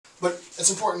it's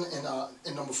important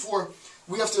in number 4,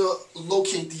 we have to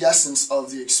locate the essence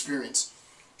of the experience.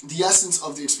 The essence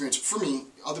of the experience. For me,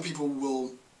 other people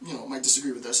will, might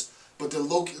disagree with this, but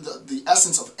the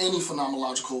essence of any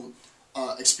phenomenological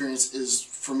experience is,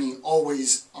 for me,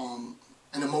 always an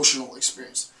emotional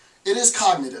experience. It is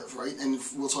cognitive, right? And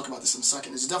we'll talk about this in a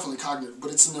second. It's definitely cognitive,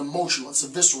 but it's an emotional, it's a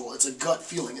visceral, it's a gut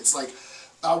feeling. It's like,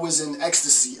 I was in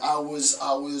ecstasy, I was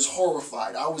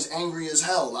horrified, I was angry as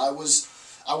hell, I was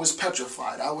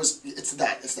petrified, it's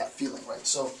that feeling, right?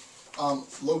 So,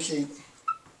 locate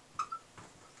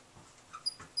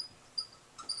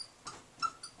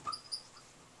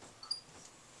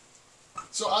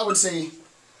So I would say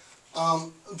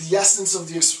the essence of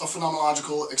the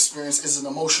phenomenological experience is an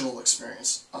emotional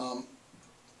experience.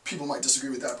 People might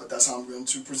disagree with that, but that's how I'm going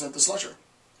to present this lecture.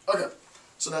 Okay,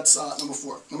 so that's number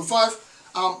 4. Number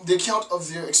 5, the account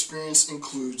of their experience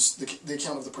includes, the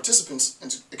account of the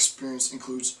participants' experience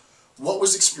includes what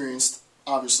was experienced,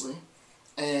 obviously,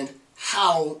 and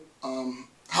how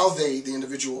they, the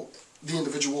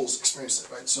individuals experienced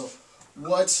it, right? So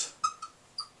what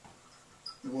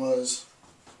was,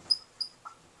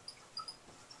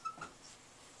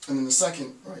 and then the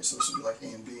second, right, so this would be like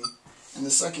A and B, and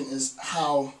the second is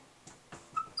how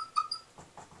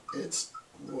it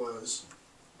was.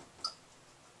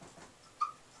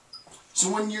 So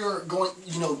when you're going,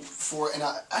 and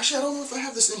actually I don't know if I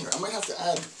have this in here. I might have to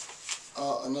add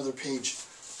another page.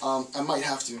 I might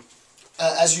have to.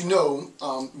 As you know,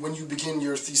 when you begin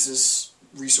your thesis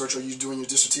research or you're doing your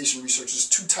dissertation research, there's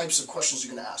 2 types of questions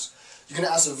you're going to ask. You're going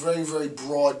to ask a very, very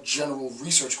broad, general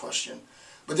research question,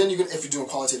 but then if you're doing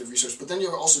qualitative research, but then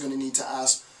you're also going to need to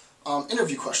ask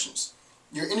interview questions.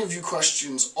 Your interview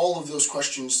questions, all of those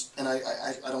questions, and I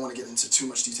don't want to get into too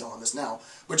much detail on this now,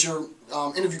 but your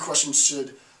interview questions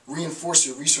should reinforce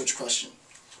your research question.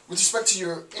 With respect to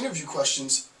your interview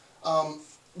questions,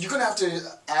 you're going to have to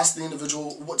ask the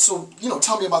individual,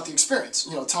 tell me about the experience.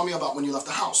 Tell me about when you left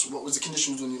the house. What was the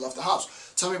conditions when you left the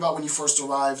house? Tell me about when you first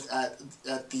arrived at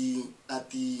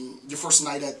your first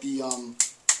night at the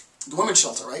women's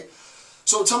shelter, right?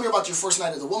 So tell me about your first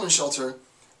night at the women's shelter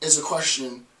is a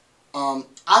question.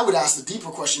 I would ask the deeper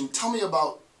question, tell me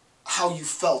about how you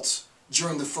felt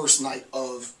during the first night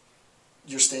of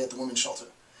your stay at the women's shelter.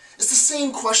 It's the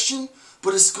same question,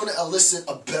 but it's going to elicit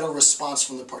a better response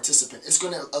from the participant. It's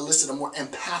going to elicit a more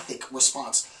empathic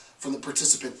response from the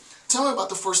participant. Tell me about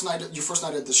your first night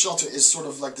at the shelter is sort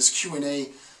of like this Q&A,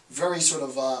 very sort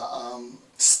of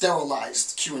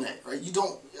sterilized Q&A, right? You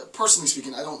don't, personally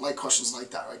speaking, I don't like questions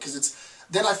like that, right? Because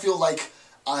then I feel like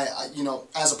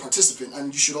as a participant,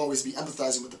 and you should always be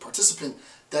empathizing with the participant,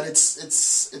 that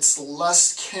it's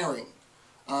less caring.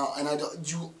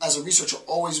 You, as a researcher,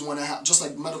 always want to have, just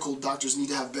like medical doctors need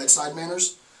to have bedside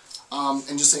manners,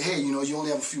 and just say, hey, you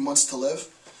only have a few months to live.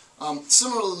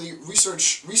 Similarly,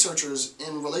 researchers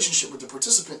in relationship with the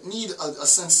participant need a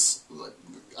sense, like,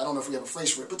 I don't know if we have a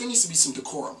phrase for it, but there needs to be some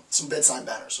decorum, some bedside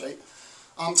manners, right?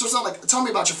 So it's not like, tell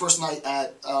me about your first night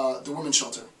at the women's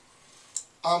shelter.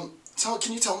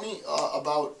 Can you tell me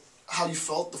about how you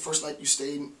felt the first night you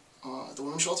stayed at the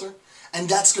women's shelter? And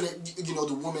that's going to,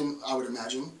 the woman, I would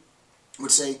imagine,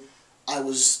 would say, I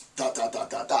was ...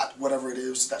 whatever it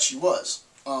is that she was.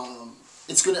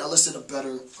 It's going to elicit a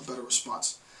better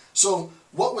response. So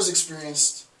what was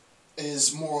experienced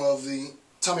is more of the,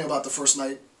 tell me about the first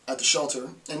night at the shelter.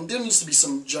 And there needs to be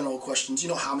some general questions.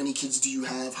 How many kids do you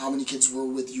have? How many kids were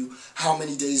with you? How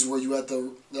many days were you at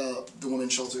the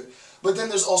women's shelter? But then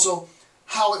there's also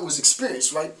how it was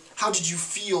experienced, right? How did you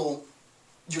feel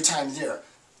your time there?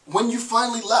 When you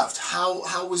finally left,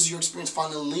 how was your experience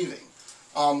finally leaving?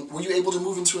 Were you able to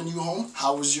move into a new home?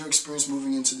 How was your experience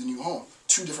moving into the new home?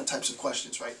 2 different types of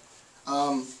questions, right?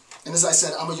 And as I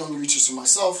said, I'm a young researcher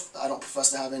myself. I don't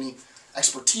profess to have any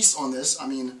expertise on this. I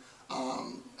mean,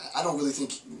 I don't really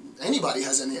think anybody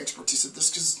has any expertise at this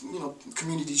because,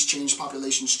 communities change,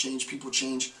 populations change, people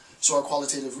change. So our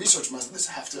qualitative research methods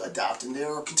have to adapt, and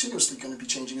they're continuously going to be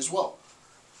changing as well.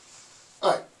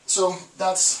 Alright, so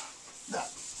that's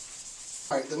that.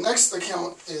 Alright, the next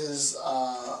account is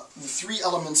the 3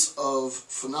 elements of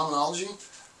phenomenology.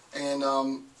 And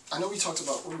I know we talked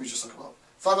about, what did we just talk about?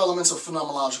 5 elements of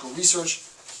phenomenological research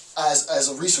as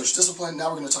a research discipline. Now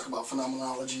we're going to talk about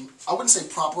phenomenology. I wouldn't say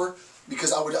proper,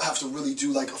 because I would have to really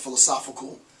do like a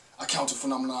philosophical account of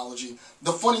phenomenology.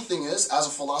 The funny thing is, as a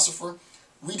philosopher,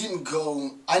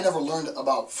 I never learned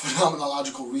about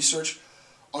phenomenological research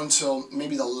until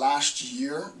maybe the last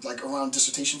year, like around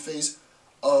dissertation phase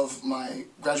of my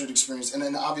graduate experience. And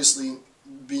then obviously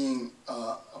being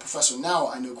a professor now,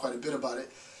 I know quite a bit about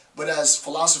it. But as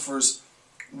philosophers,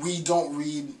 we don't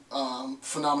read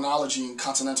phenomenology and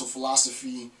continental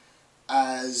philosophy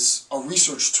as a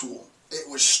research tool. It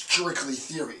was strictly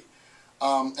theory.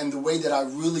 And the way that I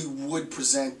really would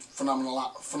present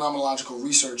phenomenological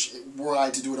research, were I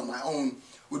to do it on my own,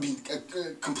 would be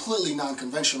completely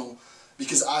non-conventional,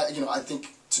 because I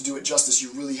think to do it justice,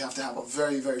 you really have to have a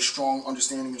very, very strong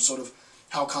understanding of sort of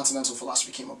how continental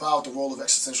philosophy came about, the role of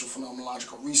existential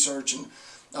phenomenological research, and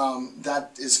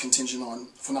that is contingent on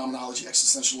phenomenology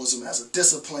existentialism as a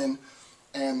discipline.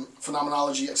 And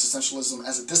phenomenology existentialism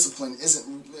as a discipline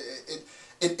isn't,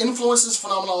 it influences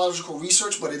phenomenological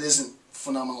research, but it isn't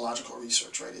phenomenological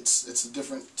research, right? It's a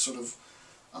different sort of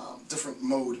different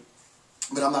mode,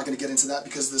 but I'm not going to get into that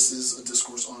because this is a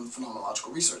discourse on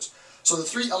phenomenological research. So the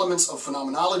three elements of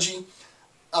phenomenology,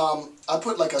 I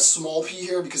put like a small p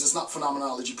here because it's not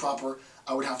phenomenology proper.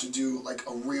 I would have to do like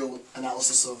a real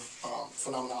analysis of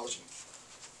phenomenology.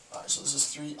 Alright, so this is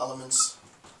three elements.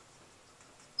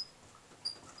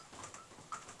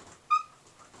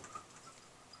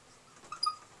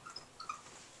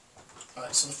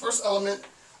 Alright, so the first element,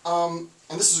 and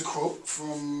this is a quote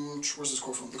from, where's this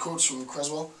quote from? The quote's from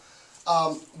Creswell.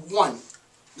 One,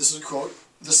 this is a quote,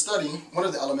 the study, one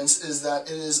of the elements is that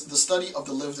it is the study of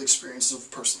the lived experiences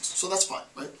of persons. So that's fine,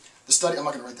 right? The study, I'm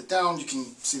not going to write that down, you can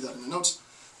see that in the notes.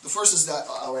 The first is that,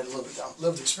 I'll write a little bit down,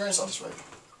 lived experience, I'll just write it.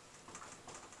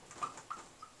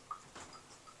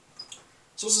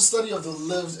 So it's the study of the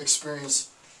lived experience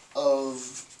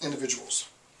of individuals.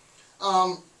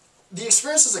 The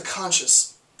experience is a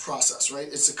conscious process, right?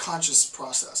 It's a conscious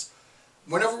process.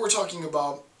 Whenever we're talking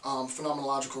about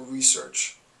phenomenological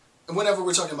research, and whenever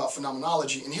we're talking about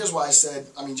phenomenology, and here's why I said,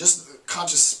 I mean, just the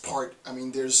conscious part, I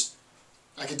mean,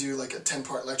 I could do like a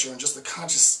 10-part lecture on just the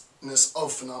consciousness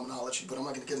of phenomenology, but I'm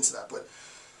not going to get into that. But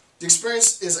the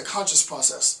experience is a conscious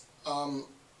process.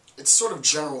 It's sort of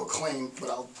general acclaim, but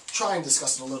I'll try and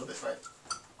discuss it a little bit, right?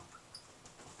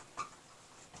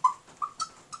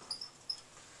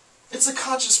 It's a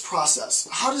conscious process.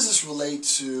 How does this relate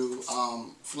to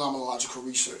phenomenological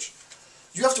research?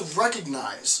 You have to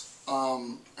recognize,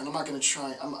 and I'm not going to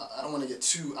try, I don't want to get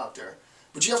too out there,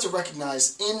 but you have to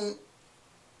recognize in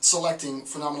selecting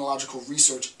phenomenological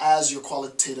research as your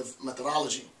qualitative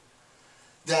methodology,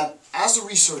 that as a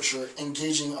researcher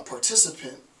engaging a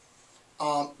participant,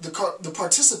 the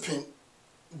participant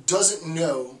doesn't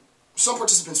know, some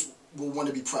participants will want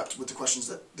to be prepped with the questions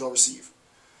that they'll receive.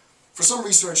 For some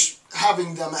research,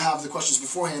 having them have the questions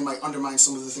beforehand might undermine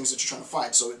some of the things that you're trying to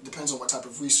find, so it depends on what type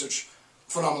of research,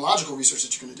 phenomenological research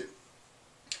that you're going to do.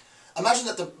 Imagine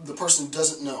that the person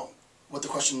doesn't know what the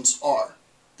questions are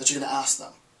that you're going to ask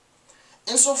them.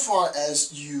 Insofar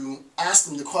as you ask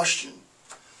them the question,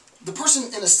 the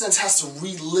person, in a sense, has to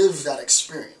relive that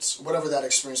experience, whatever that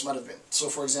experience might have been. So,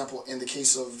 for example, in the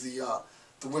case of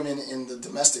the women in the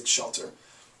domestic shelter,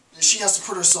 she has to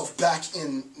put herself back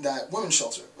in that women's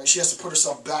shelter. Right? She has to put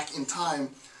herself back in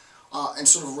time and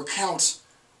sort of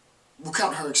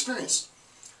recount her experience.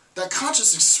 That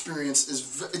conscious experience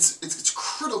is it's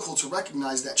critical to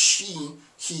recognize that she,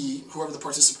 he, whoever the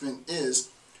participant is,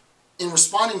 in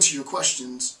responding to your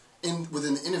questions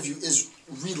within the interview, is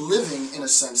reliving, in a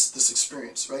sense, this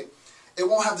experience, right? It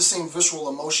won't have the same visceral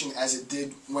emotion as it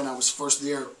did when I was first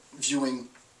there viewing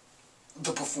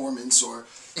the performance or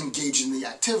engaged in the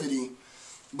activity,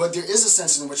 but there is a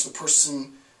sense in which the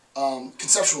person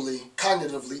conceptually,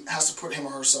 cognitively, has to put him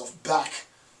or herself back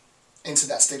into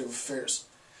that state of affairs.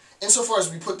 Insofar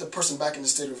as we put the person back in the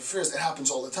state of affairs, it happens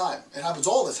all the time. It happens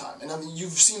all the time. And I mean,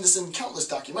 you've seen this in countless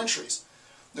documentaries.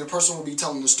 The person will be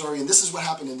telling the story, and this is what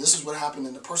happened, and this is what happened,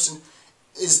 and the person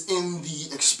is in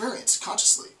the experience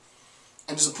consciously.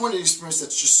 And there's a point of the experience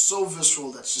that's just so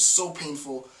visceral, that's just so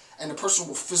painful, and the person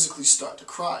will physically start to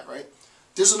cry, right?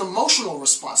 There's an emotional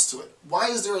response to it. Why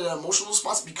is there an emotional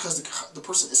response? Because the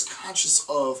person is conscious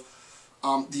of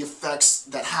the effects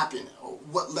that happen, or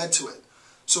what led to it.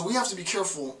 So we have to be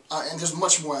careful, and there's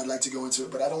much more I'd like to go into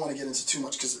it, but I don't want to get into too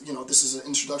much because, you know, this is an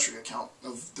introductory account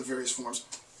of the various forms.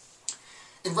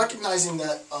 In recognizing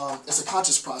that it's a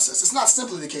conscious process, it's not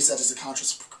simply the case that it's a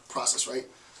conscious process, right?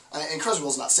 And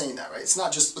Creswell's not saying that, right? It's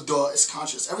not just, duh, it's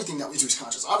conscious. Everything that we do is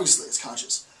conscious. Obviously, it's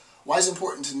conscious. Why is it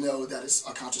important to know that it's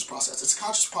a conscious process? It's a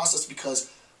conscious process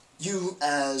because you,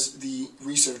 as the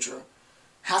researcher,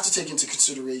 have to take into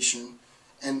consideration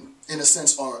and, in a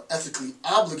sense, are ethically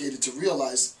obligated to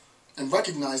realize and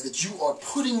recognize that you are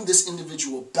putting this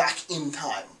individual back in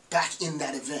time, back in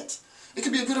that event. It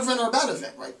could be a good event or a bad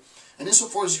event, right? And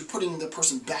insofar as you're putting the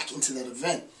person back into that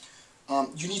event,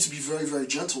 you need to be very, very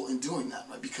gentle in doing that,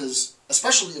 right? Because,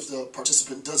 especially if the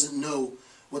participant doesn't know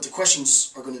what the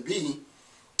questions are going to be,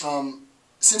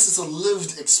 since it's a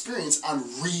lived experience, I'm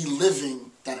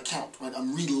reliving that account, right?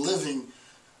 I'm reliving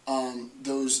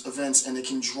those events, and it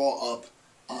can draw up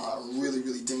really,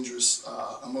 really dangerous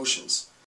emotions.